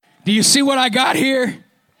Do you see what I got here?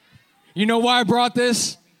 You know why I brought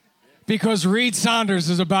this? Because Reid Saunders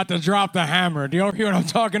is about to drop the hammer. Do you hear what I'm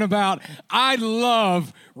talking about? I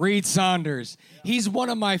love Reid Saunders. He's one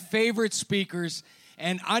of my favorite speakers,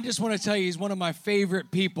 and I just want to tell you, he's one of my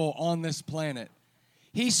favorite people on this planet.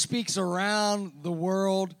 He speaks around the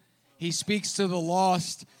world. He speaks to the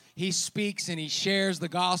lost. He speaks and he shares the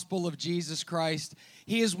gospel of Jesus Christ.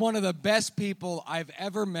 He is one of the best people I've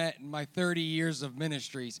ever met in my 30 years of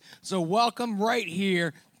ministries. So welcome right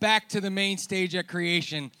here back to the main stage at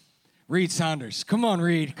Creation, Reid Saunders. Come on,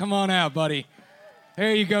 Reid. Come on out, buddy.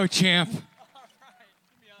 There you go, champ. All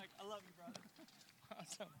right. I love you, brother.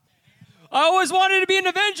 Awesome. I always wanted to be an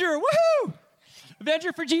Avenger. Woohoo!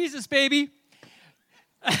 Avenger for Jesus, baby.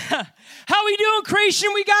 How we doing, Creation?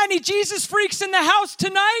 We got any Jesus freaks in the house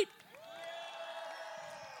tonight?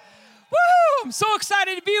 Woo! I'm so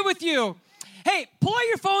excited to be with you. Hey, pull out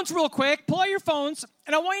your phones real quick. Pull out your phones.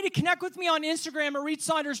 And I want you to connect with me on Instagram at Reid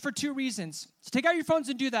Saunders for 2 reasons. So take out your phones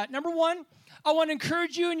and do that. Number 1, I want to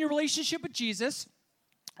encourage you in your relationship with Jesus.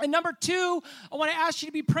 And number 2, I want to ask you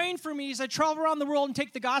to be praying for me as I travel around the world and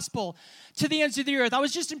take the gospel to the ends of the earth. I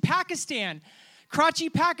was just in Pakistan, Karachi,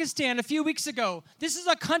 Pakistan, a few weeks ago. This is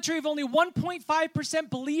a country of only 1.5%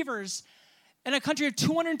 believers in a country of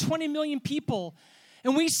 220 million people.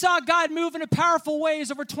 And we saw God move in a powerful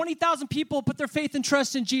ways. Over 20,000 people put their faith and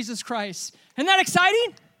trust in Jesus Christ. Isn't that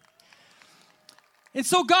exciting? And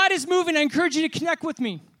so God is moving. I encourage you to connect with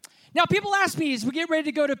me. Now, people ask me as we get ready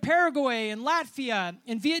to go to Paraguay and Latvia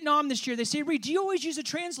and Vietnam this year, they say, Reid, do you always use a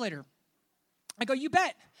translator? I go, you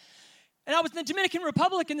bet. And I was in the Dominican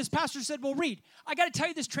Republic, and this pastor said, well, Reid, I got to tell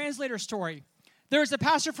you this translator story. There was a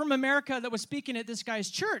pastor from America that was speaking at this guy's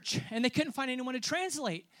church, and they couldn't find anyone to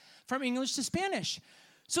translate from English to Spanish.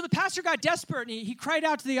 So the pastor got desperate, and he cried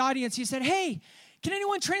out to the audience. He said, hey, can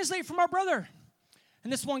anyone translate from our brother?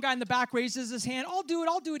 And this one guy in the back raises his hand. I'll do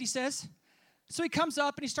it, he says. So he comes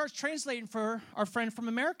up, and he starts translating for our friend from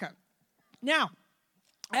America. Now,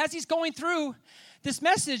 as he's going through this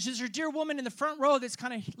message, there's a dear woman in the front row that's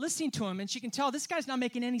kind of listening to him, and she can tell this guy's not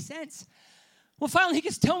making any sense. Well, finally, he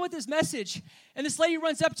gets done with his message, and this lady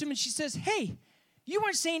runs up to him, and she says, hey, you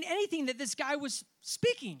weren't saying anything that this guy was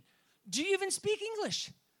speaking. Do you even speak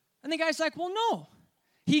English? And the guy's like, well, no.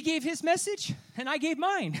 He gave his message, and I gave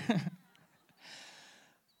mine.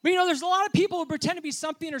 But, there's a lot of people who pretend to be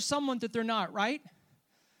something or someone that they're not, right?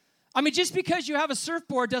 I mean, just because you have a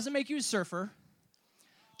surfboard doesn't make you a surfer.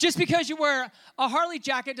 Just because you wear a Harley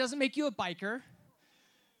jacket doesn't make you a biker.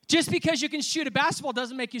 Just because you can shoot a basketball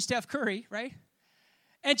doesn't make you Steph Curry, right?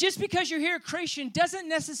 And just because you're here at Creation doesn't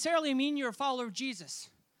necessarily mean you're a follower of Jesus.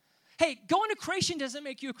 Hey, going to Creation doesn't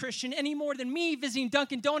make you a Christian any more than me visiting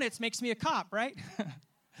Dunkin' Donuts makes me a cop, right?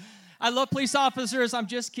 I love police officers. I'm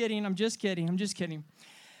just kidding.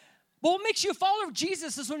 But what makes you a follower of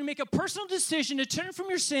Jesus is when you make a personal decision to turn from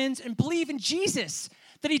your sins and believe in Jesus,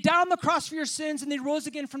 that he died on the cross for your sins and he rose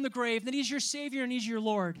again from the grave, that he's your Savior and he's your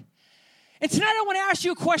Lord. And tonight I want to ask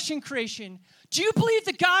you a question, Creation. Do you believe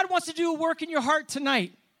that God wants to do a work in your heart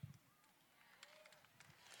tonight?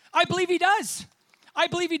 I believe he does.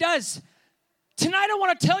 Tonight I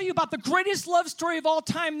want to tell you about the greatest love story of all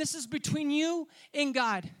time. This is between you and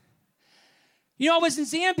God. I was in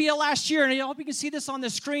Zambia last year, and I hope you can see this on the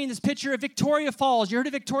screen, this picture of Victoria Falls. You heard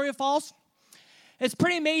of Victoria Falls? It's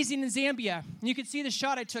pretty amazing in Zambia. You can see the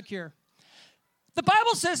shot I took here. The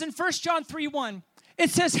Bible says in 1 John 3:1, it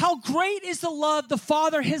says, how great is the love the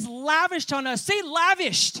Father has lavished on us. Say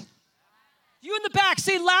lavished. You in the back,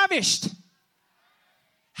 say lavished.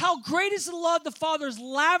 How great is the love the Father has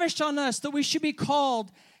lavished on us that we should be called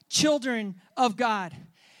children of God.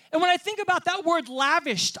 And when I think about that word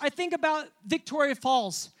lavished, I think about Victoria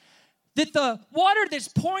Falls. That the water that's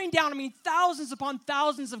pouring down, thousands upon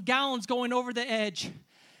thousands of gallons going over the edge.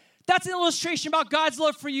 That's an illustration about God's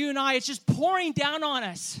love for you and I. It's just pouring down on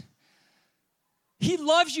us. He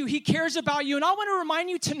loves you. He cares about you. And I want to remind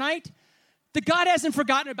you tonight that God hasn't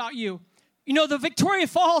forgotten about you. The Victoria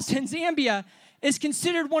Falls in Zambia is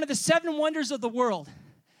considered one of the 7 wonders of the world.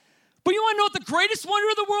 But you want to know what the greatest wonder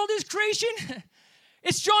of the world is, Creation?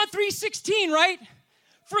 It's John 3:16, right?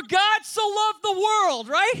 For God so loved the world,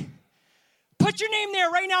 right? Put your name there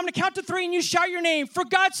right now. I'm going to count to 3 and you shout your name. For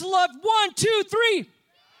God so loved, 1, 2, 3.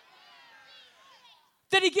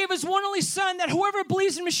 That he gave his one only son, that whoever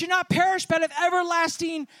believes in him should not perish but have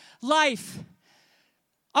everlasting life.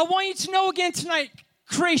 I want you to know again tonight,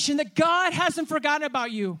 Creation, that God hasn't forgotten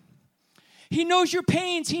about you. He knows your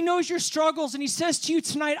pains. He knows your struggles. And he says to you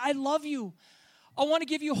tonight, I love you. I want to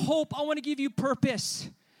give you hope. I want to give you purpose.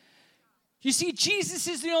 You see, Jesus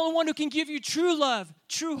is the only one who can give you true love,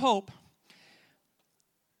 true hope.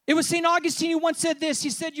 It was St. Augustine who once said this.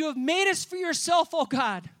 He said, you have made us for yourself, O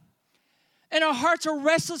God, and our hearts are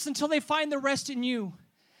restless until they find the rest in you.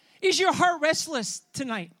 Is your heart restless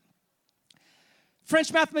tonight?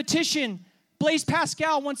 French mathematician Blaise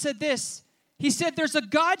Pascal once said this. He said, there's a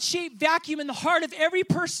God-shaped vacuum in the heart of every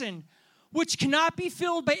person which cannot be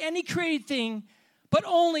filled by any created thing, but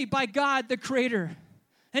only by God, the Creator.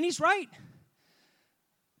 And he's right.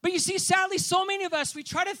 But you see, sadly, so many of us, we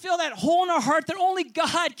try to fill that hole in our heart that only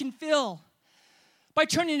God can fill by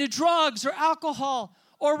turning to drugs or alcohol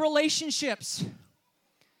or relationships,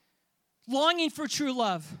 longing for true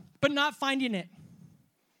love, but not finding it.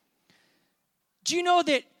 Do you know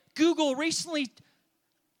that Google recently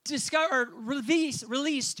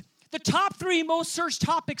released the top 3 most searched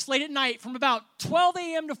topics late at night from about 12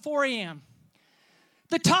 a.m. to 4 a.m.?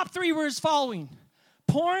 The top 3 were as following: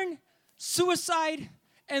 porn, suicide,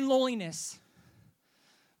 and loneliness.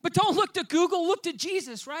 But don't look to Google, look to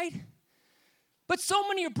Jesus, right? But so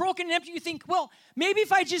many are broken and empty, you think, well, maybe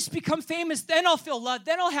if I just become famous, then I'll feel loved,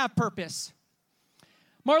 then I'll have purpose.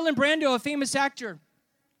 Marlon Brando, a famous actor,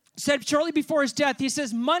 said shortly before his death, he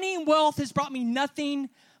says, money and wealth has brought me nothing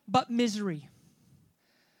but misery.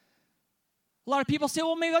 A lot of people say,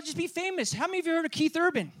 well, maybe I'll just be famous. How many of you heard of Keith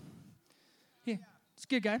Urban? Yeah, it's a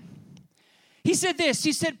good guy. He said this,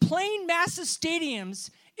 he said, playing massive stadiums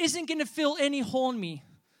isn't going to fill any hole in me.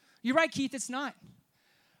 You're right, Keith, it's not.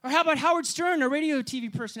 Or how about Howard Stern, a radio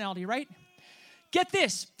TV personality, right? Get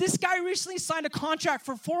this. This guy recently signed a contract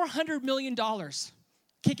for $400 million.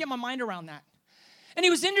 Can't get my mind around that. And he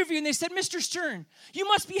was interviewed, and they said, Mr. Stern, you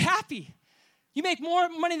must be happy. You make more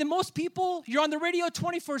money than most people. You're on the radio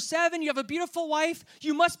 24/7. You have a beautiful wife.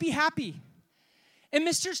 You must be happy. And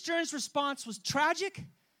Mr. Stern's response was tragic,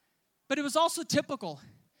 but it was also typical.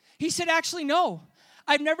 He said, actually, no.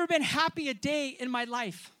 I've never been happy a day in my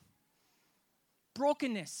life.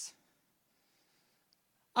 Brokenness.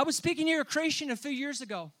 I was speaking here at Creation a few years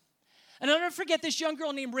ago. And I'll never forget this young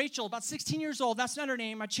girl named Rachel, about 16 years old. That's not her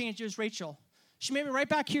name. I changed it. It was Rachel. She made me right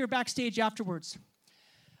back here backstage afterwards.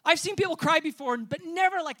 I've seen people cry before, but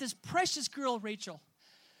never like this precious girl, Rachel.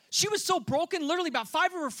 She was so broken, literally about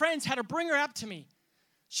 5 of her friends had to bring her up to me.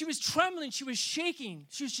 She was trembling. She was shaking.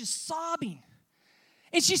 She was just sobbing.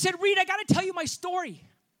 And she said, Reid, I got to tell you my story.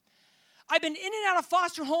 I've been in and out of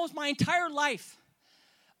foster homes my entire life.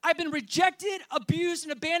 I've been rejected, abused,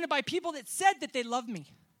 and abandoned by people that said that they loved me.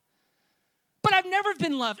 But I've never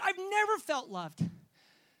been loved. I've never felt loved.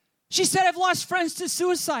 She said, I've lost friends to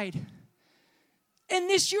suicide. And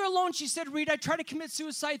this year alone, she said, Reid, I tried to commit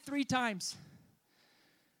suicide 3 times.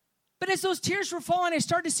 But as those tears were falling, I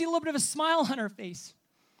started to see a little bit of a smile on her face.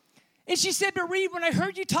 And she said, but Reid, when I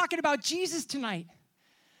heard you talking about Jesus tonight,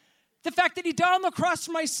 the fact that he died on the cross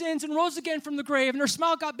for my sins and rose again from the grave, and her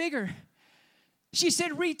smile got bigger. She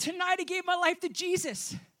said, Reid, tonight I gave my life to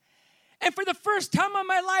Jesus. And for the first time in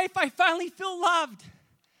my life, I finally feel loved.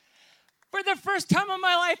 For the first time in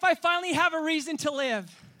my life, I finally have a reason to live.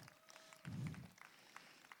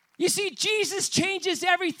 You see, Jesus changes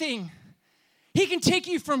everything. He can take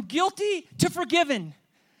you from guilty to forgiven.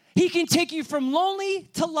 He can take you from lonely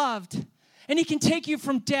to loved. And he can take you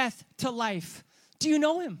from death to life. Do you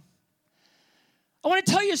know him? I want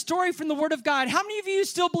to tell you a story from the Word of God. How many of you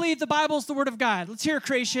still believe the Bible is the Word of God? Let's hear it,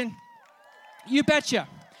 Creation. You betcha.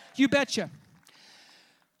 You betcha.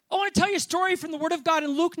 I want to tell you a story from the Word of God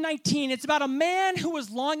in Luke 19. It's about a man who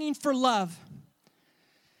was longing for love.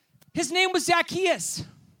 His name was Zacchaeus.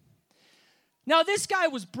 Now, this guy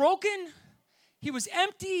was broken. He was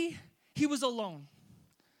empty. He was alone.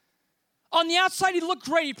 On the outside, he looked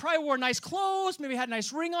great. He probably wore nice clothes, maybe had a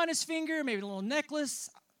nice ring on his finger, maybe a little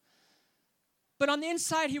necklace. But on the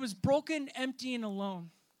inside, he was broken, empty, and alone.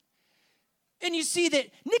 And you see that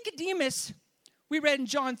Nicodemus, we read in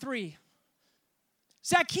John 3.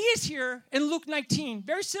 Zacchaeus here in Luke 19,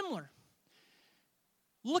 very similar.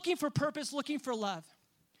 Looking for purpose, looking for love.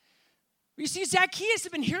 You see, Zacchaeus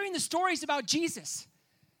had been hearing the stories about Jesus.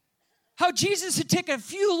 How Jesus had taken a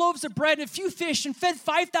few loaves of bread and a few fish and fed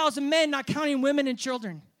 5,000 men, not counting women and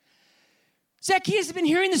children. Zacchaeus had been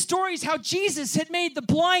hearing the stories how Jesus had made the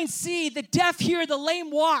blind see, the deaf hear, the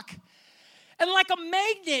lame walk. And like a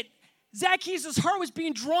magnet, Zacchaeus' heart was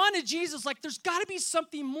being drawn to Jesus, like there's got to be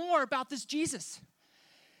something more about this Jesus.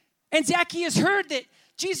 And Zacchaeus heard that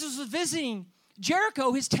Jesus was visiting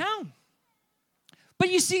Jericho, his town.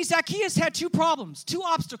 But you see, Zacchaeus had 2 problems, 2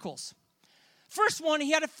 obstacles. First one,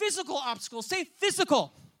 he had a physical obstacle. Say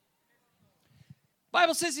physical.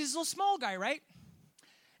 Bible says he's a little small guy, right?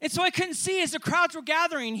 And so I couldn't see as the crowds were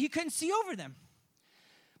gathering. He couldn't see over them.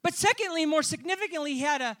 But secondly, more significantly, he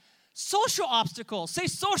had a social obstacle. Say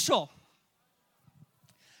social.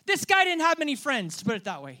 This guy didn't have many friends, to put it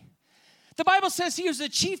that way. The Bible says he was a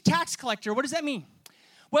chief tax collector. What does that mean?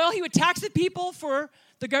 Well, he would tax the people for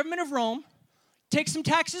the government of Rome, take some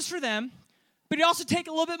taxes for them, but he'd also take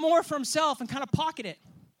a little bit more for himself and kind of pocket it.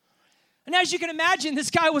 And as you can imagine, this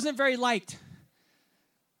guy wasn't very liked.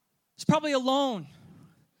 He's probably alone.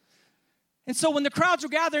 And so when the crowds were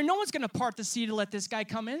gathering, no one's going to part the sea to let this guy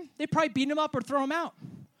come in. They'd probably beat him up or throw him out.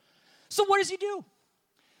 So what does he do?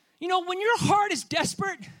 You know, when your heart is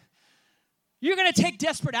desperate, you're going to take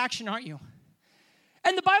desperate action, aren't you?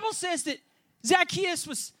 And the Bible says that Zacchaeus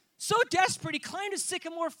was so desperate, he climbed a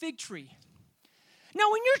sycamore fig tree.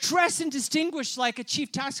 Now, when you're dressed and distinguished like a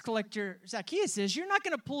chief tax collector Zacchaeus is, you're not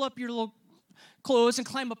going to pull up your little clothes and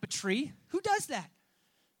climb up a tree. Who does that?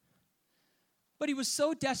 But he was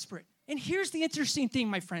so desperate. And here's the interesting thing,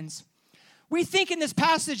 my friends. We think in this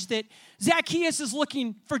passage that Zacchaeus is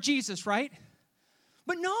looking for Jesus, right?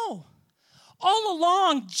 But no. All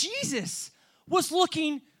along, Jesus was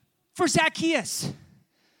looking for Zacchaeus.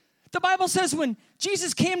 The Bible says when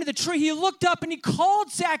Jesus came to the tree, he looked up and he called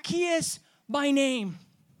Zacchaeus by name.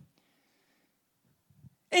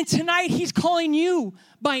 And tonight, he's calling you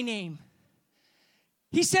by name.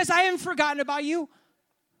 He says, I haven't forgotten about you.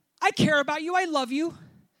 I care about you. I love you.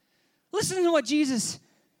 Listen to what Jesus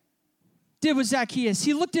did with Zacchaeus.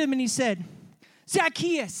 He looked at him and he said,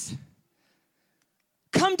 Zacchaeus,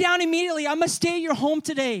 come down immediately. I must stay at your home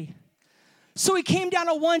today. So he came down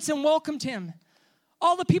at once and welcomed him.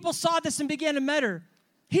 All the people saw this and began to mutter,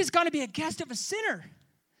 he's going to be a guest of a sinner.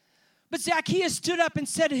 But Zacchaeus stood up and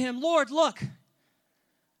said to him, Lord, look,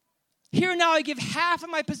 here now I give half of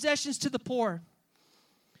my possessions to the poor.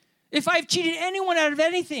 If I've cheated anyone out of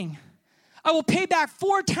anything, I will pay back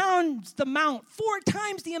 4 times the amount. 4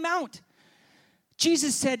 times the amount.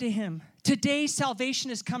 Jesus said to him, today salvation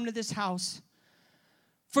has come to this house.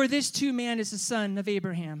 For this too man is the son of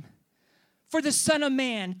Abraham. For the Son of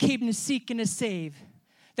Man came to seek and to save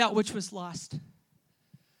that which was lost.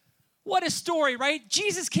 What a story, right?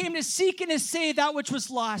 Jesus came to seek and to save that which was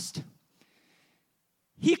lost.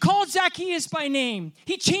 He called Zacchaeus by name.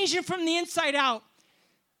 He changed him from the inside out.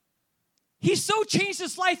 He so changed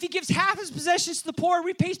his life, he gives half his possessions to the poor,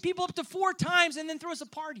 repays people up to 4 times, and then throws a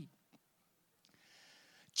party.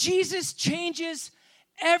 Jesus changes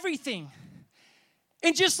everything.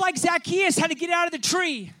 And just like Zacchaeus had to get out of the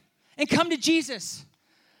tree and come to Jesus,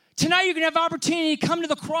 tonight you're going to have opportunity to come to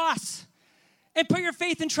the cross and put your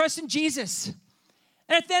faith and trust in Jesus.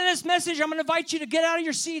 And at the end of this message, I'm going to invite you to get out of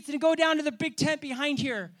your seats and go down to the big tent behind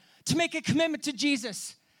here to make a commitment to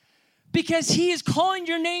Jesus. Because he is calling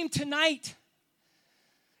your name tonight.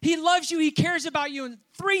 He loves you. He cares about you. And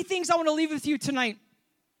 3 things I want to leave with you tonight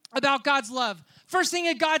about God's love. First thing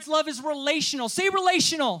that God's love is relational. Say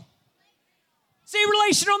relational. Say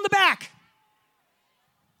relational in the back.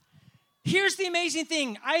 Here's the amazing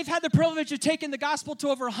thing. I've had the privilege of taking the gospel to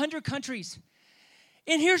over 100 countries.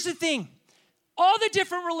 And here's the thing. All the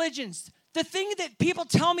different religions, the thing that people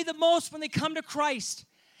tell me the most when they come to Christ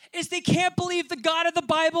is they can't believe the God of the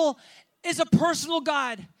Bible is a personal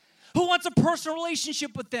God who wants a personal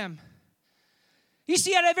relationship with them. You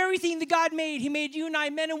see, out of everything that God made, he made you and I,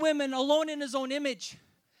 men and women, alone in his own image.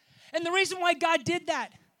 And the reason why God did that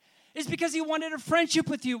is because he wanted a friendship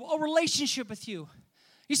with you, a relationship with you.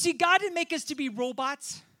 You see, God didn't make us to be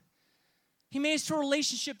robots. He made us to a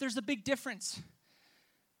relationship. There's a big difference.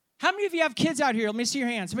 How many of you have kids out here? Let me see your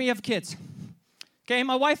hands. How many of you have kids? Okay,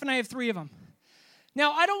 my wife and I have 3 of them.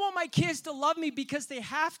 Now, I don't want my kids to love me because they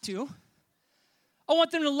have to. I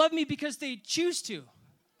want them to love me because they choose to,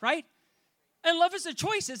 right? And love is a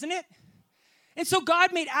choice, isn't it? And so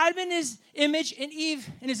God made Adam in his image and Eve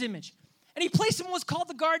in his image. And he placed them in what's called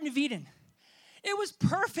the Garden of Eden. It was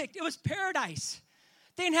perfect. It was paradise.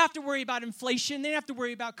 They didn't have to worry about inflation. They didn't have to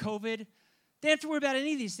worry about COVID. They didn't have to worry about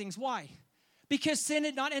any of these things. Why? Because sin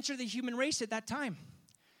had not entered the human race at that time.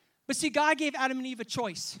 But see, God gave Adam and Eve a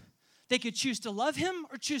choice. They could choose to love him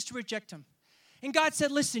or choose to reject him. And God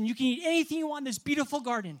said, listen, you can eat anything you want in this beautiful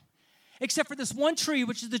garden, except for this one tree,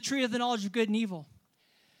 which is the tree of the knowledge of good and evil.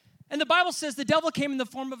 And the Bible says the devil came in the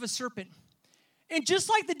form of a serpent. And just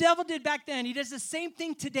like the devil did back then, he does the same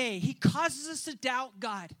thing today. He causes us to doubt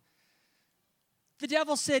God. The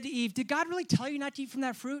devil said to Eve, did God really tell you not to eat from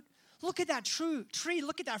that fruit? Look at that tree.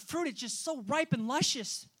 Look at that fruit. It's just so ripe and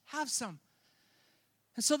luscious. Have some.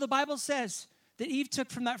 And so the Bible says that Eve took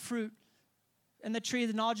from that fruit and the tree of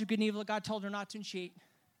the knowledge of good and evil that God told her not to, and she ate.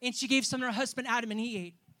 And she gave some to her husband Adam, and he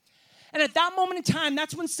ate. And at that moment in time,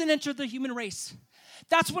 that's when sin entered the human race.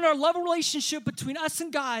 That's when our love relationship between us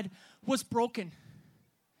and God was broken.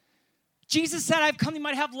 Jesus said, I've come that you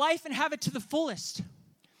might have life and have it to the fullest.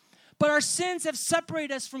 but our sins have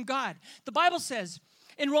separated us from God. The Bible says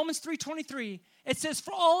in Romans 3:23, it says,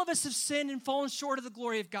 for all of us have sinned and fallen short of the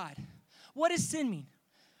glory of God. What does sin mean?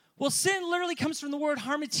 Well, sin literally comes from the word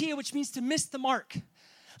harmatia, which means to miss the mark.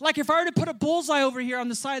 Like if I were to put a bullseye over here on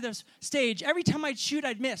the side of the stage, every time I'd shoot,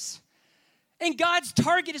 I'd miss. And God's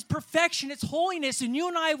target is perfection, it's holiness, and you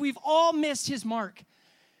and I, we've all missed his mark.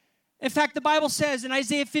 In fact, the Bible says in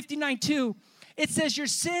Isaiah 59:2, it says, your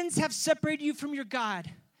sins have separated you from your God.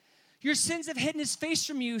 Your sins have hidden his face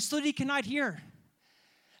from you so that he cannot hear.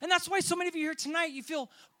 And that's why so many of you here tonight, you feel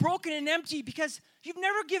broken and empty because you've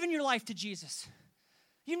never given your life to Jesus.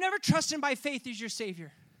 You've never trusted him by faith as your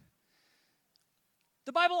Savior.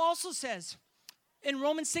 The Bible also says in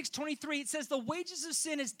Romans 6:23, it says, the wages of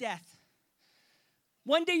sin is death.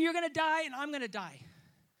 One day you're going to die and I'm going to die.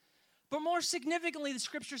 But more significantly, the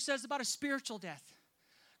scripture says about a spiritual death.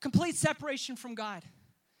 Complete separation from God.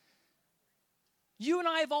 You and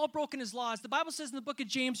I have all broken his laws. The Bible says in the book of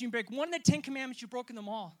James, you break one of the 10 commandments, you've broken them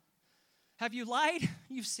all. Have you lied?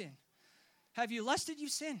 You've sinned. Have you lusted?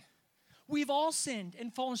 You've sinned. We've all sinned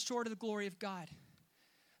and fallen short of the glory of God.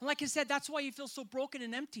 And like I said, that's why you feel so broken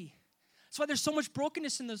and empty. That's why there's so much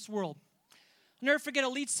brokenness in this world. I'll never forget a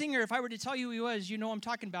lead singer, if I were to tell you who he was, you know who I'm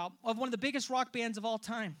talking about, of one of the biggest rock bands of all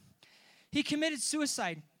time. He committed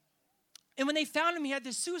suicide. And when they found him, he had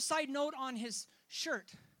this suicide note on his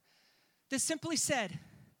shirt that simply said,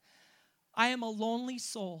 I am a lonely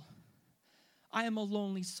soul. I am a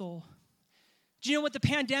lonely soul. Do you know what the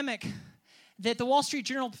pandemic, that the Wall Street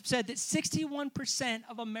Journal said that 61%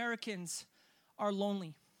 of Americans are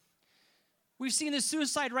lonely. We've seen the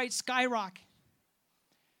suicide rate skyrocket.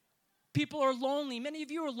 People are lonely. Many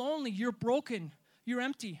of you are lonely. You're broken. You're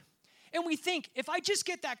empty. And we think, if I just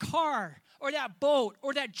get that car or that boat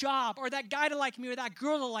or that job or that guy to like me or that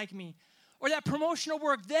girl to like me or that promotional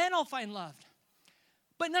work, then I'll find love.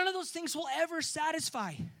 But none of those things will ever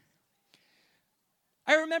satisfy.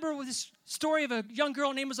 I remember with this story of a young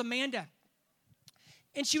girl named Amanda.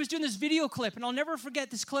 And she was doing this video clip, and I'll never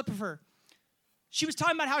forget this clip of her. She was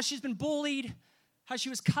talking about how she's been bullied, how she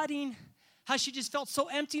was cutting, how she just felt so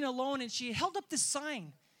empty and alone, and she held up this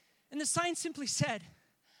sign. And the sign simply said,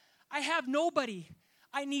 I have nobody,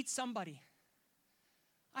 I need somebody.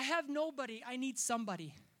 I have nobody, I need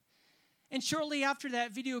somebody. And shortly after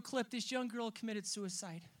that video clip, this young girl committed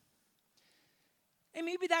suicide. And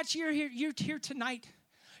maybe that's you're here tonight.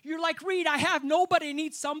 You're like, Reid, I have nobody, I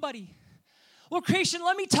need somebody. Well, creation,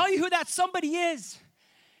 let me tell you who that somebody is.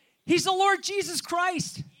 He's the Lord Jesus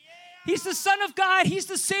Christ. He's the Son of God. He's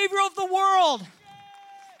the Savior of the world.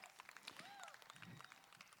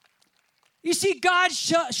 You see, God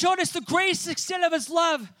showed us the greatest extent of his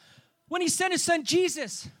love when he sent his son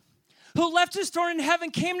Jesus, who left his throne in heaven,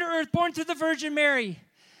 came to earth, born through the Virgin Mary.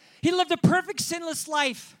 He lived a perfect, sinless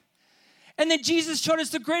life. And then Jesus showed us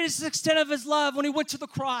the greatest extent of his love when he went to the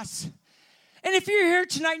cross. And if you're here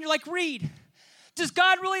tonight and you're like, Reid, does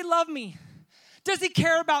God really love me? Does he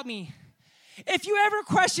care about me? If you ever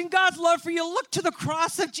question God's love for you, look to the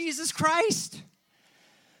cross of Jesus Christ.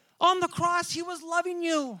 On the cross, he was loving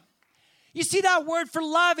you. You see that word for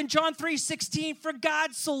love in John 3:16, for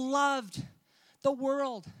God so loved the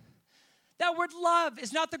world. That word love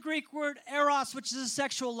is not the Greek word eros, which is a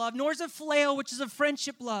sexual love, nor is it phileo, which is a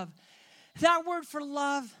friendship love. That word for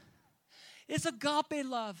love is agape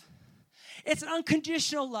love. It's an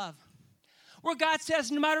unconditional love, where God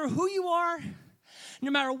says, no matter who you are, no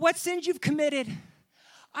matter what sins you've committed,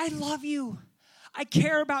 I love you. I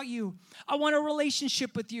care about you. I want a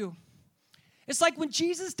relationship with you. It's like when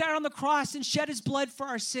Jesus died on the cross and shed his blood for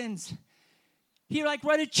our sins. He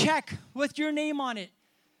wrote a check with your name on it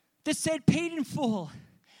that said paid in full.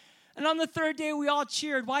 And on the third day, we all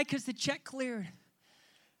cheered. Why? Because the check cleared.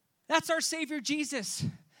 That's our Savior, Jesus.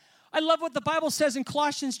 I love what the Bible says in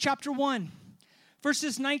Colossians chapter 1,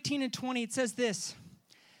 verses 19 and 20. It says this.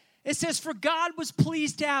 It says, for God was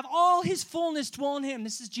pleased to have all his fullness dwell in him.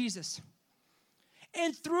 This is Jesus.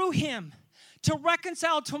 And through him to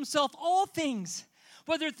reconcile to himself all things,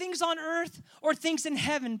 whether things on earth or things in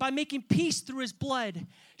heaven, by making peace through his blood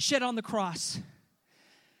shed on the cross.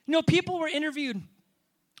 You know, people were interviewed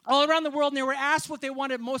all around the world, and they were asked what they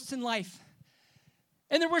wanted most in life.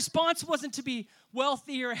 And their response wasn't to be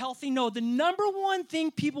wealthy or healthy. No, the number one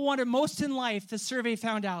thing people wanted most in life, the survey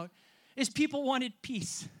found out, is people wanted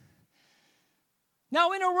peace.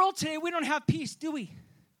 Now, in our world today, we don't have peace, do we?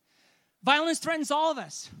 Violence threatens all of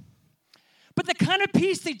us. But the kind of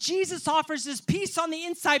peace that Jesus offers is peace on the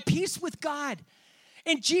inside, peace with God.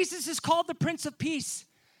 And Jesus is called the Prince of Peace.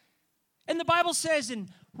 And the Bible says in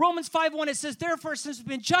Romans 5:1, it says, therefore, since we've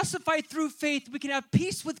been justified through faith, we can have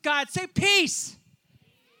peace with God. Say peace.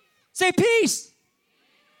 Say peace.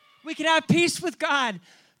 We can have peace with God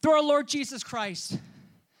through our Lord Jesus Christ.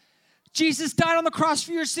 Jesus died on the cross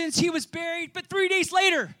for your sins. He was buried, but 3 days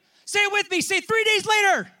later, say it with me, say 3 days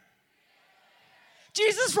later,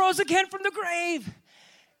 Jesus rose again from the grave.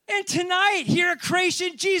 And tonight, here at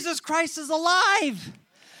Creation, Jesus Christ is alive.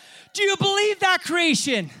 Do you believe that,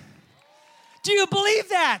 Creation? Do you believe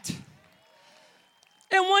that?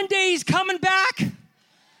 And one day he's coming back.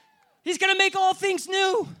 He's going to make all things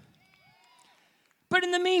new. But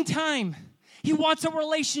in the meantime, he wants a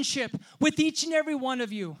relationship with each and every one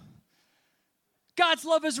of you. God's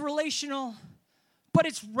love is relational, but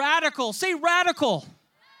it's radical. Say radical.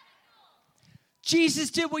 Jesus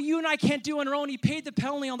did what you and I can't do on our own. He paid the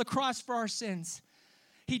penalty on the cross for our sins.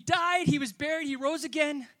 He died, he was buried, he rose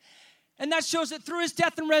again. And that shows that through his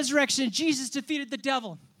death and resurrection, Jesus defeated the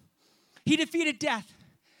devil. He defeated death.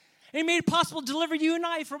 And he made it possible to deliver you and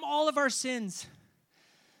I from all of our sins.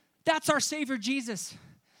 That's our Savior, Jesus,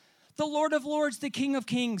 the Lord of Lords, the King of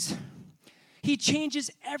Kings. He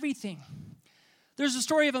changes everything. There's a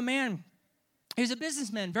story of a man. He was a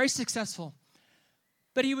businessman, very successful.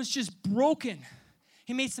 But he was just broken.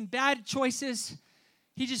 He made some bad choices.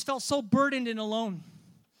 He just felt so burdened and alone.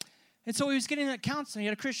 And so he was getting that counseling. He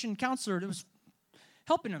had a Christian counselor that was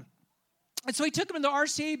helping him. And so he took him to the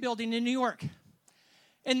RCA building in New York.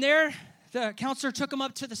 And there, the counselor took him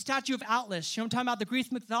up to the statue of Atlas. You know what I'm talking about? The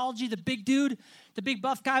Greek mythology, the big dude, the big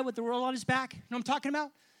buff guy with the world on his back. You know what I'm talking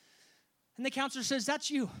about? And the counselor says,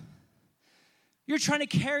 that's you. You're trying to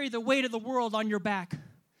carry the weight of the world on your back.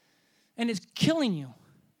 And it's killing you.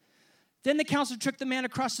 Then the counselor took the man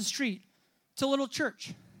across the street to a little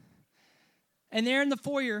church. And there in the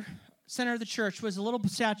foyer center of the church was a little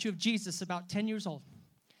statue of Jesus about 10 years old.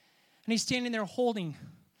 And he's standing there holding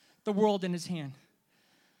the world in his hand.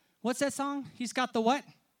 What's that song? He's got the what?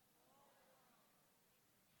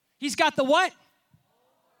 He's got the what?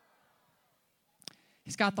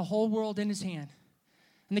 He's got the whole world in his hand.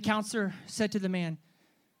 And the counselor said to the man,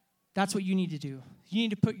 that's what you need to do. You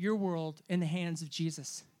need to put your world in the hands of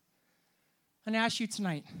Jesus. And I ask you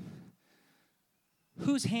tonight,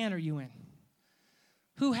 whose hand are you in?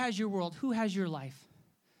 Who has your world? Who has your life?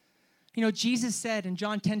 You know, Jesus said in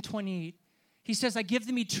John 10:28, he says, I give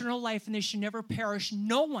them eternal life and they should never perish.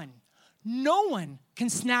 No one can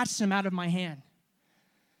snatch them out of my hand.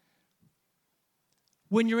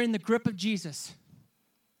 When you're in the grip of Jesus,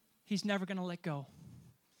 he's never going to let go.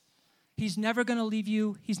 He's never going to leave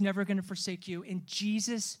you. He's never going to forsake you. And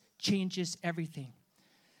Jesus changes everything.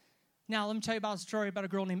 Now, let me tell you about a story about a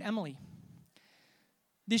girl named Emily.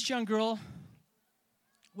 This young girl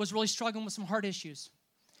was really struggling with some heart issues.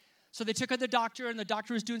 So they took her to the doctor, and the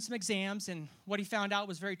doctor was doing some exams, and what he found out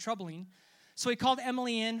was very troubling. So he called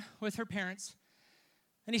Emily in with her parents,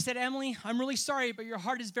 and he said, Emily, I'm really sorry, but your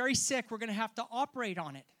heart is very sick. We're going to have to operate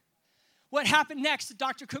on it. What happened next? The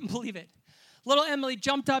doctor couldn't believe it. Little Emily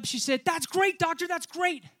jumped up. She said, that's great, doctor, that's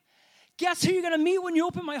great. Guess who you're going to meet when you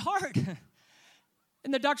open my heart?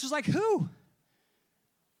 And the doctor's like, who?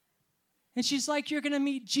 And she's like, you're going to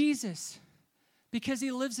meet Jesus because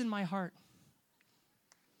he lives in my heart.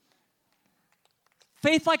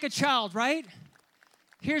 Faith like a child, right?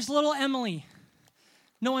 Here's little Emily,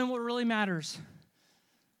 knowing what really matters.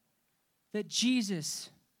 That Jesus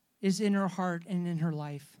is in her heart and in her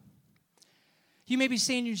life. You may be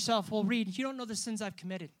saying to yourself, well, Reid, you don't know the sins I've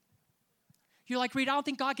committed. You're like, Reid, I don't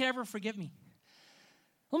think God could ever forgive me.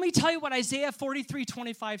 Let me tell you what Isaiah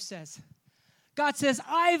 43:25 says. God says,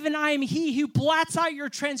 I am he who blots out your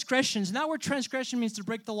transgressions. And that word transgression means to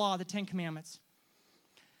break the law, the 10 Commandments.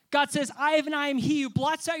 God says, I am he who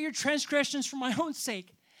blots out your transgressions for my own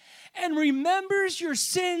sake and remembers your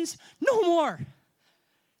sins no more.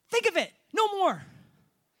 Think of it, no more.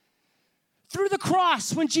 Through the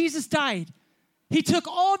cross, when Jesus died, he took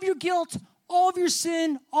all of your guilt, all of your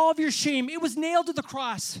sin, all of your shame. It was nailed to the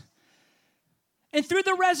cross. And through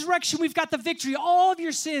the resurrection, we've got the victory. All of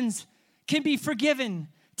your sins can be forgiven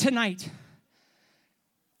tonight.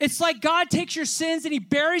 It's like God takes your sins and he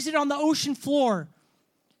buries it on the ocean floor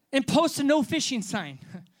and posts a no fishing sign.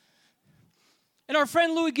 And our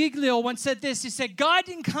friend Louis Giglio once said this. He said, God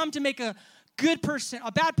didn't come to make a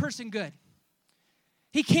bad person good.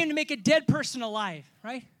 He came to make a dead person alive,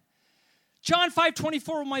 right? John 5:24,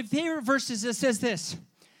 one of my favorite verses, it says this.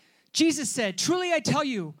 Jesus said, truly I tell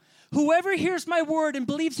you, whoever hears my word and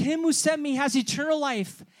believes him who sent me has eternal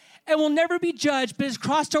life and will never be judged, but is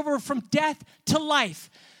crossed over from death to life.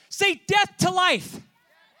 Say death to life.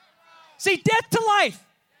 Say death to life.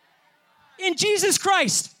 In Jesus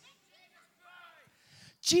Christ.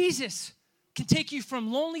 Jesus can take you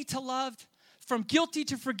from lonely to loved, from guilty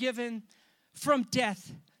to forgiven, from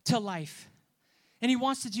death to life. And he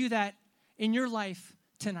wants to do that in your life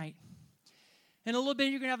tonight. In a little bit,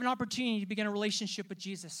 you're going to have an opportunity to begin a relationship with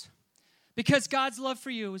Jesus. Because God's love for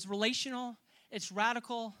you is relational, it's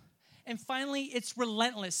radical, and finally, it's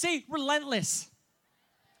relentless. Say relentless.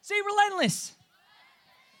 Say relentless.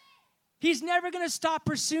 He's never going to stop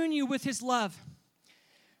pursuing you with his love.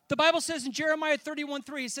 The Bible says in Jeremiah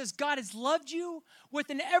 31:3, it says, God has loved you with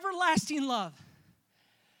an everlasting love.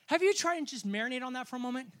 Have you tried to just marinate on that for a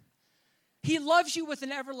moment? He loves you with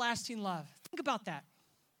an everlasting love. Think about that.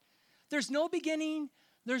 There's no beginning,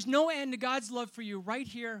 there's no end to God's love for you right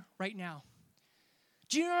here, right now.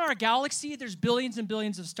 Do you know in our galaxy, there's billions and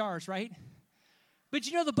billions of stars, right? But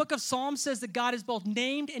you know the book of Psalms says that God has both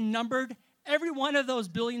named and numbered every one of those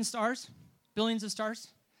billions of stars.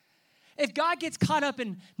 If God gets caught up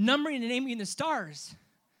in numbering and naming the stars,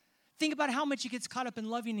 think about how much he gets caught up in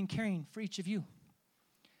loving and caring for each of you.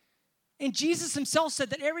 And Jesus himself said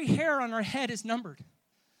that every hair on our head is numbered.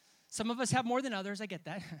 Some of us have more than others, I get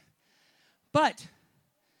that. But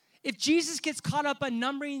if Jesus gets caught up on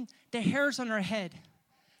numbering the hairs on our head,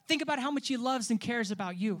 think about how much he loves and cares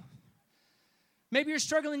about you. Maybe you're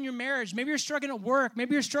struggling in your marriage. Maybe you're struggling at work.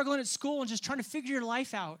 Maybe you're struggling at school and just trying to figure your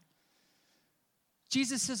life out.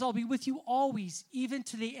 Jesus says, I'll be with you always, even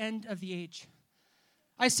to the end of the age.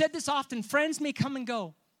 I said this often, friends may come and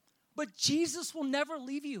go, but Jesus will never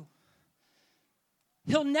leave you.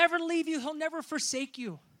 He'll never leave you. He'll never forsake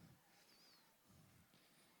you.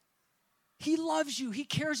 He loves you. He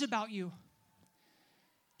cares about you.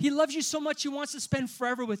 He loves you so much he wants to spend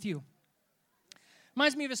forever with you.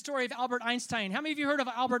 Reminds me of a story of Albert Einstein. How many of you heard of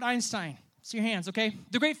Albert Einstein? See your hands, okay?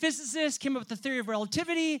 The great physicist came up with the theory of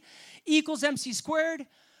relativity, E equals mc squared,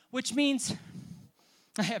 which means,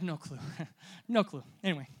 I have no clue. No clue.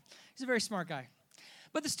 Anyway, he's a very smart guy.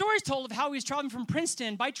 But the story is told of how he was traveling from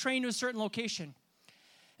Princeton by train to a certain location.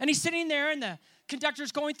 And he's sitting there, and the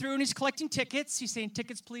conductor's going through, and he's collecting tickets. He's saying,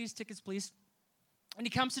 tickets, please, tickets, please. And he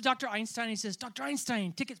comes to Dr. Einstein, and he says, Dr.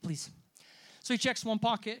 Einstein, tickets, please. So he checks one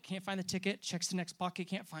pocket, can't find the ticket, checks the next pocket,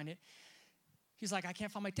 can't find it. He's like, I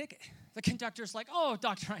can't find my ticket. The conductor's like, oh,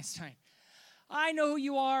 Dr. Einstein, I know who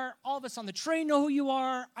you are. All of us on the train know who you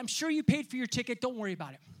are. I'm sure you paid for your ticket. Don't worry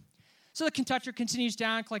about it. So the conductor continues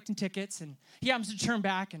down, collecting tickets, and he happens to turn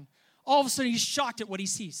back, and all of a sudden he's shocked at what he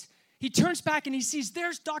sees. He turns back, and he sees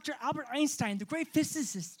there's Dr. Albert Einstein, the great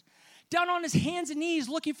physicist, down on his hands and knees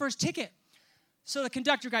looking for his ticket. So the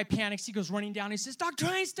conductor guy panics. He goes running down. He says, Dr.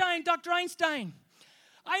 Einstein,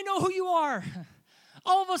 I know who you are.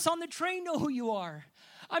 All of us on the train know who you are.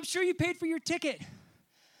 I'm sure you paid for your ticket.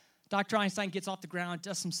 Dr. Einstein gets off the ground,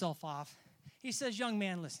 dusts himself off. He says, young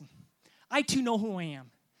man, listen, I too know who I am.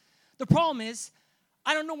 The problem is,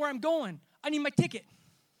 I don't know where I'm going. I need my ticket.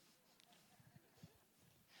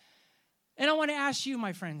 And I want to ask you,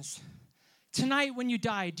 my friends, tonight when you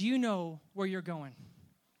die, do you know where you're going?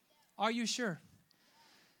 Are you sure?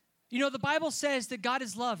 You know, the Bible says that God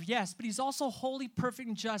is love, yes, but he's also holy, perfect,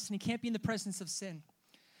 and just, and he can't be in the presence of sin.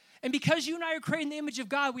 And because you and I are created in the image of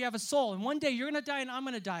God, we have a soul. And one day you're going to die and I'm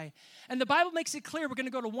going to die. And the Bible makes it clear we're going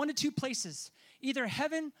to go to one of two places, either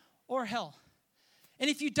heaven or hell. And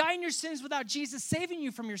if you die in your sins without Jesus saving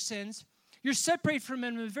you from your sins, you're separated from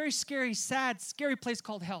him in a very scary, sad, scary place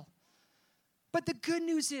called hell. But the good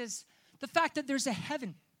news is the fact that there's a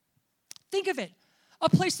heaven. Think of it. A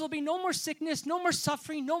place there'll be no more sickness, no more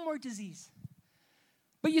suffering, no more disease.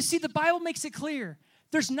 But you see, the Bible makes it clear.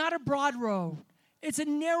 There's not a broad road. It's a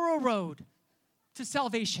narrow road to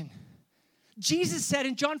salvation. Jesus said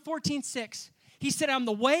in John 14:6, he said, I'm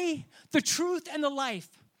the way, the truth, and the life.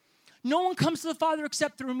 No one comes to the Father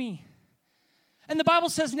except through me. And the Bible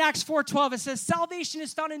says in Acts 4:12, it says, salvation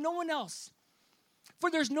is found in no one else. For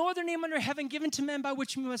there's no other name under heaven given to men by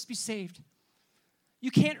which we must be saved. You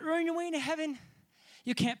can't earn your way into heaven.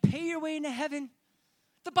 You can't pay your way into heaven.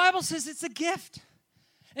 The Bible says it's a gift.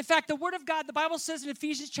 In fact, the Word of God, the Bible says in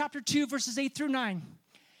Ephesians chapter 2, verses 8 through 9,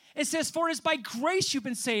 it says, for it is by grace you've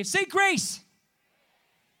been saved. Say grace.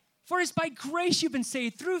 For it is by grace you've been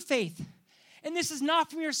saved through faith. And this is not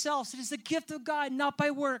from yourselves. It is a gift of God, not by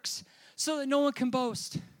works, so that no one can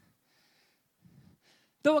boast.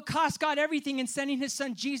 Though it cost God everything in sending his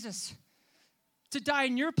son Jesus to die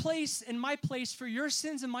in your place and my place for your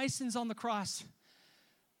sins and my sins on the cross.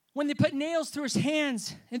 When they put nails through his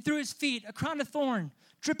hands and through his feet, a crown of thorn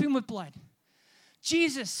dripping with blood.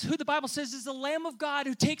 Jesus, who the Bible says is the Lamb of God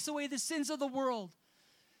who takes away the sins of the world.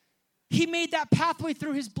 He made that pathway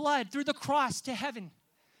through his blood, through the cross to heaven.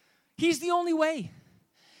 He's the only way.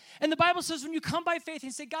 And the Bible says when you come by faith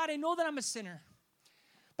and say, God, I know that I'm a sinner,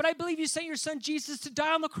 but I believe you sent your son Jesus to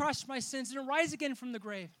die on the cross for my sins and to rise again from the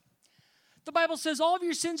grave. The Bible says all of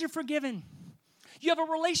your sins are forgiven. You have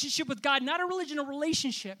a relationship with God, not a religion, a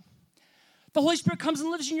relationship. The Holy Spirit comes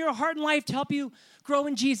and lives in your heart and life to help you grow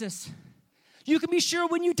in Jesus. You can be sure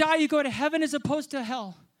when you die, you go to heaven as opposed to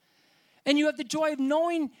hell. And you have the joy of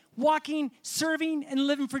knowing, walking, serving, and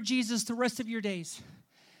living for Jesus the rest of your days.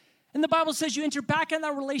 And the Bible says you enter back in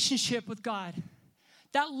that relationship with God,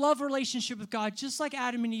 that love relationship with God, just like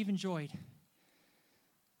Adam and Eve enjoyed.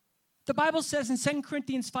 The Bible says in 2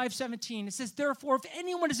 Corinthians 5:17, it says, therefore, if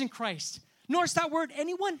anyone is in Christ, notice that word,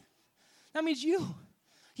 anyone? That means you.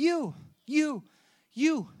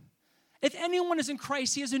 If anyone is in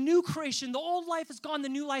Christ, he is a new creation. The old life is gone, the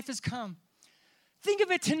new life has come. Think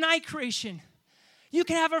of it tonight, creation. You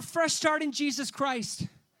can have a fresh start in Jesus Christ.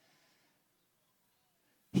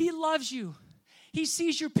 He loves you. He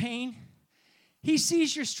sees your pain. He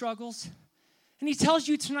sees your struggles. And he tells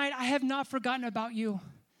you tonight, I have not forgotten about you.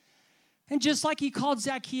 And just like he called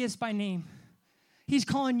Zacchaeus by name, he's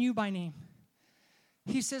calling you by name.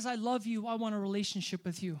 He says, I love you. I want a relationship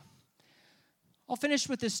with you. I'll finish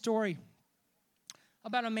with this story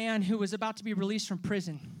about a man who was about to be released from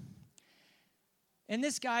prison. And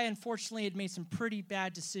this guy, unfortunately, had made some pretty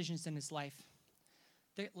bad decisions in his life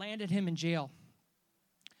that landed him in jail.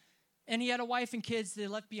 And he had a wife and kids that he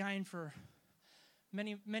left behind for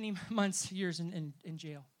many, many months, years in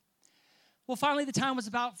jail. Well, finally, the time was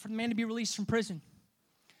about for the man to be released from prison.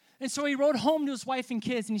 And so he wrote home to his wife and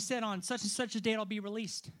kids, and he said, on such and such a date, I'll be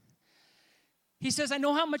released. He says, I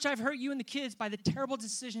know how much I've hurt you and the kids by the terrible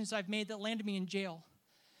decisions I've made that landed me in jail.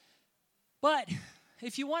 But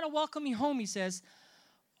if you want to welcome me home, he says,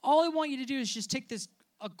 all I want you to do is just take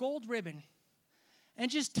a gold ribbon and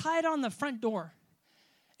just tie it on the front door.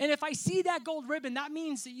 And if I see that gold ribbon, that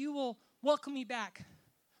means that you will welcome me back.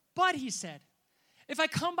 But, he said, if I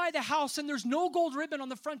come by the house and there's no gold ribbon on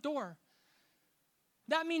the front door,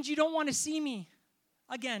 that means you don't want to see me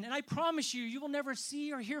again. And I promise you, you will never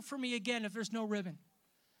see or hear from me again if there's no ribbon.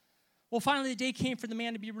 Well, finally, the day came for the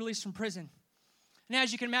man to be released from prison. And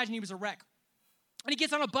as you can imagine, he was a wreck. And he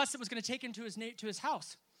gets on a bus that was going to take him to his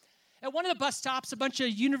house. At one of the bus stops, a bunch of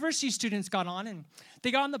university students got on, and they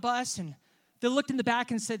got on the bus, and they looked in the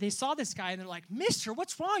back and said they saw this guy, and they're like, Mister,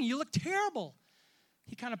 what's wrong? You look terrible.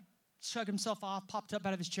 He kind of shrugged himself off, popped up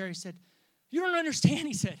out of his chair. He said, you don't understand,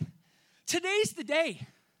 he said. Today's the day.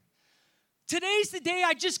 Today's the day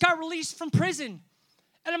I just got released from prison,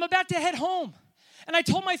 and I'm about to head home. And I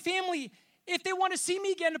told my family, if they want to see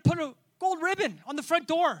me again, to put a gold ribbon on the front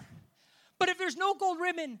door. But if there's no gold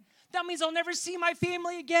ribbon, that means I'll never see my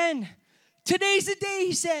family again. Today's the day,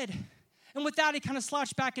 he said. And with that, he kind of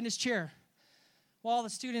slouched back in his chair. While all the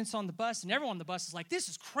students on the bus and everyone on the bus is like, this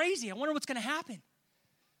is crazy. I wonder what's going to happen.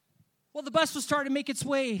 Well, the bus was starting to make its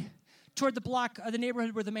way toward the block of the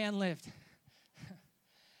neighborhood where the man lived.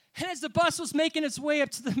 And as the bus was making its way up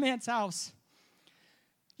to the man's house,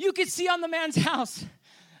 you could see on the man's house,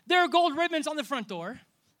 there are gold ribbons on the front door.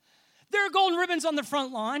 There are gold ribbons on the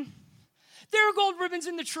front lawn. There are gold ribbons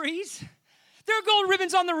in the trees. There are gold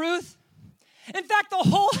ribbons on the roof. In fact, the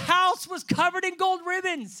whole house was covered in gold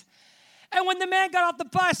ribbons. And when the man got off the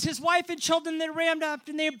bus, his wife and children, they ran up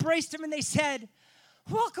and they embraced him and they said,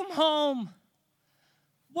 welcome home.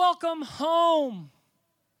 Welcome home.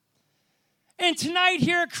 And tonight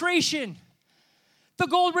here at Creation, the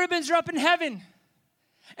gold ribbons are up in heaven.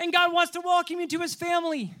 And God wants to welcome you to his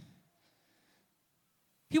family.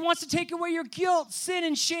 He wants to take away your guilt, sin,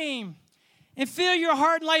 and shame and fill your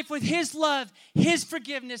heart and life with his love, his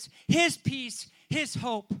forgiveness, his peace, his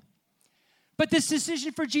hope. But this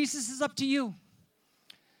decision for Jesus is up to you.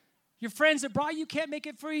 Your friends that brought you can't make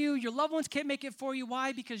it for you. Your loved ones can't make it for you.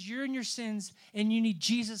 Why? Because you're in your sins and you need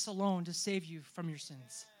Jesus alone to save you from your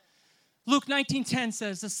sins. Luke 19:10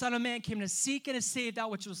 says, the Son of Man came to seek and to save that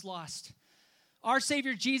which was lost. Our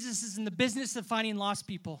Savior Jesus is in the business of finding lost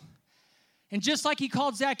people. And just like he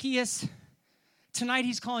called Zacchaeus, tonight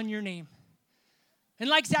he's calling your name. And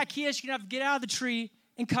like Zacchaeus, you're going to have to get out of the tree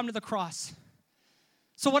and come to the cross.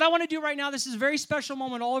 So what I want to do right now, this is a very special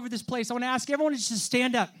moment all over this place. I want to ask everyone to just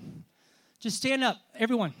stand up. Just stand up,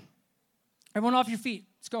 everyone. Everyone off your feet.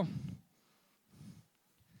 Let's go.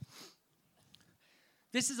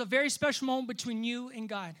 This is a very special moment between you and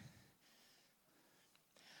God.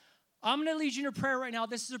 I'm going to lead you in a prayer right now.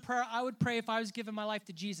 This is a prayer I would pray if I was giving my life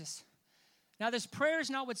to Jesus. Now, this prayer is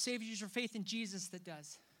not what saves you, it's your faith in Jesus that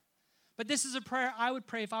does. But this is a prayer I would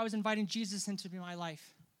pray if I was inviting Jesus into my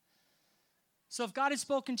life. So if God has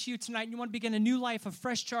spoken to you tonight and you want to begin a new life, a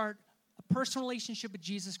fresh start, a personal relationship with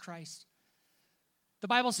Jesus Christ, the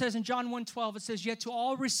Bible says in John 1:12, it says, yet to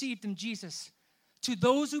all received him, Jesus. To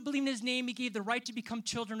those who believe in his name, he gave the right to become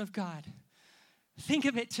children of God. Think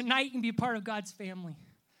of it. Tonight you can be part of God's family.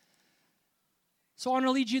 So I want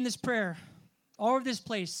to lead you in this prayer all over this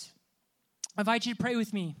place. I invite you to pray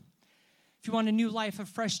with me if you want a new life, a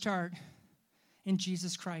fresh start in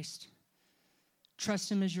Jesus Christ.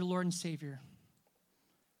 Trust him as your Lord and Savior.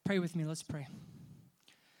 Pray with me. Let's pray.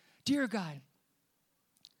 Dear God,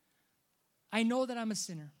 I know that I'm a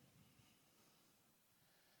sinner,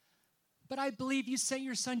 but I believe you sent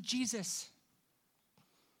your son Jesus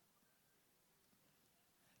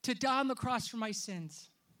to die on the cross for my sins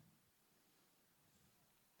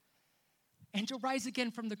and to rise again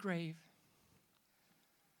from the grave.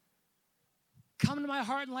 Come into my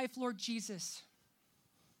heart and life, Lord Jesus.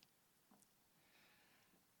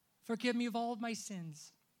 Forgive me of all of my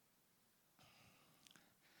sins.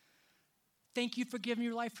 Thank you for giving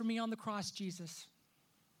your life for me on the cross, Jesus.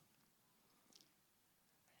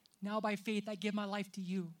 Now by faith, I give my life to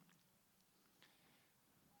you.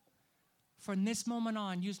 From this moment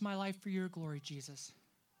on, use my life for your glory, Jesus.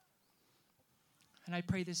 And I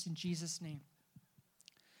pray this in Jesus' name.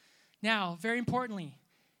 Now, very importantly,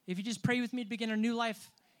 if you just pray with me to begin a new life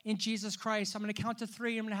in Jesus Christ, I'm going to count to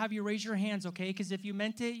 3. I'm going to have you raise your hands, okay? Because if you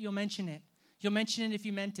meant it, you'll mention it. You'll mention it if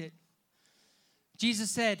you meant it. Jesus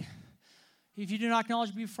said, if you do not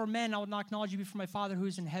acknowledge me before men, I will not acknowledge you before my Father who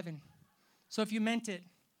is in heaven. So if you meant it,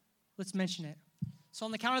 let's mention it. So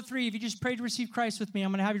on the count of 3, if you just pray to receive Christ with me,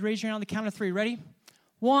 I'm going to have you raise your hand on the count of 3. Ready?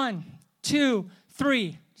 1, 2,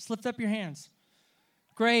 3. Just lift up your hands.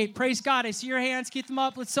 Great. Praise God. I see your hands. Keep them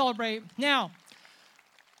up. Let's celebrate. Now,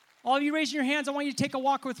 all of you raising your hands, I want you to take a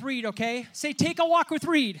walk with Reid, okay? Say, take a walk with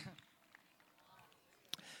Reid.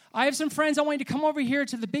 I have some friends. I want you to come over here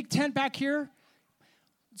to the big tent back here.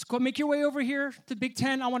 Let's go make your way over here to the big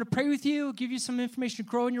tent. I want to pray with you, give you some information to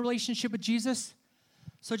grow in your relationship with Jesus.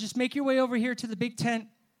 So just make your way over here to the big tent.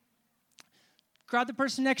 Grab the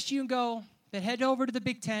person next to you and go. Then head over to the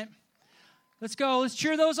big tent. Let's go. Let's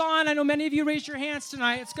cheer those on. I know many of you raised your hands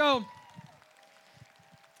tonight. Let's go.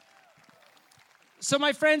 So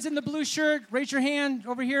my friends in the blue shirt, raise your hand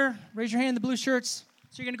over here. Raise your hand in the blue shirts.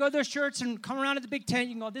 So you're going to go to those shirts and come around to the big tent.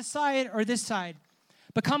 You can go this side or this side.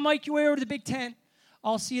 But come make your way over to the big tent.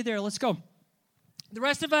 I'll see you there. Let's go. The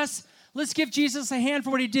rest of us, let's give Jesus a hand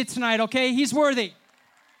for what he did tonight, okay? He's worthy.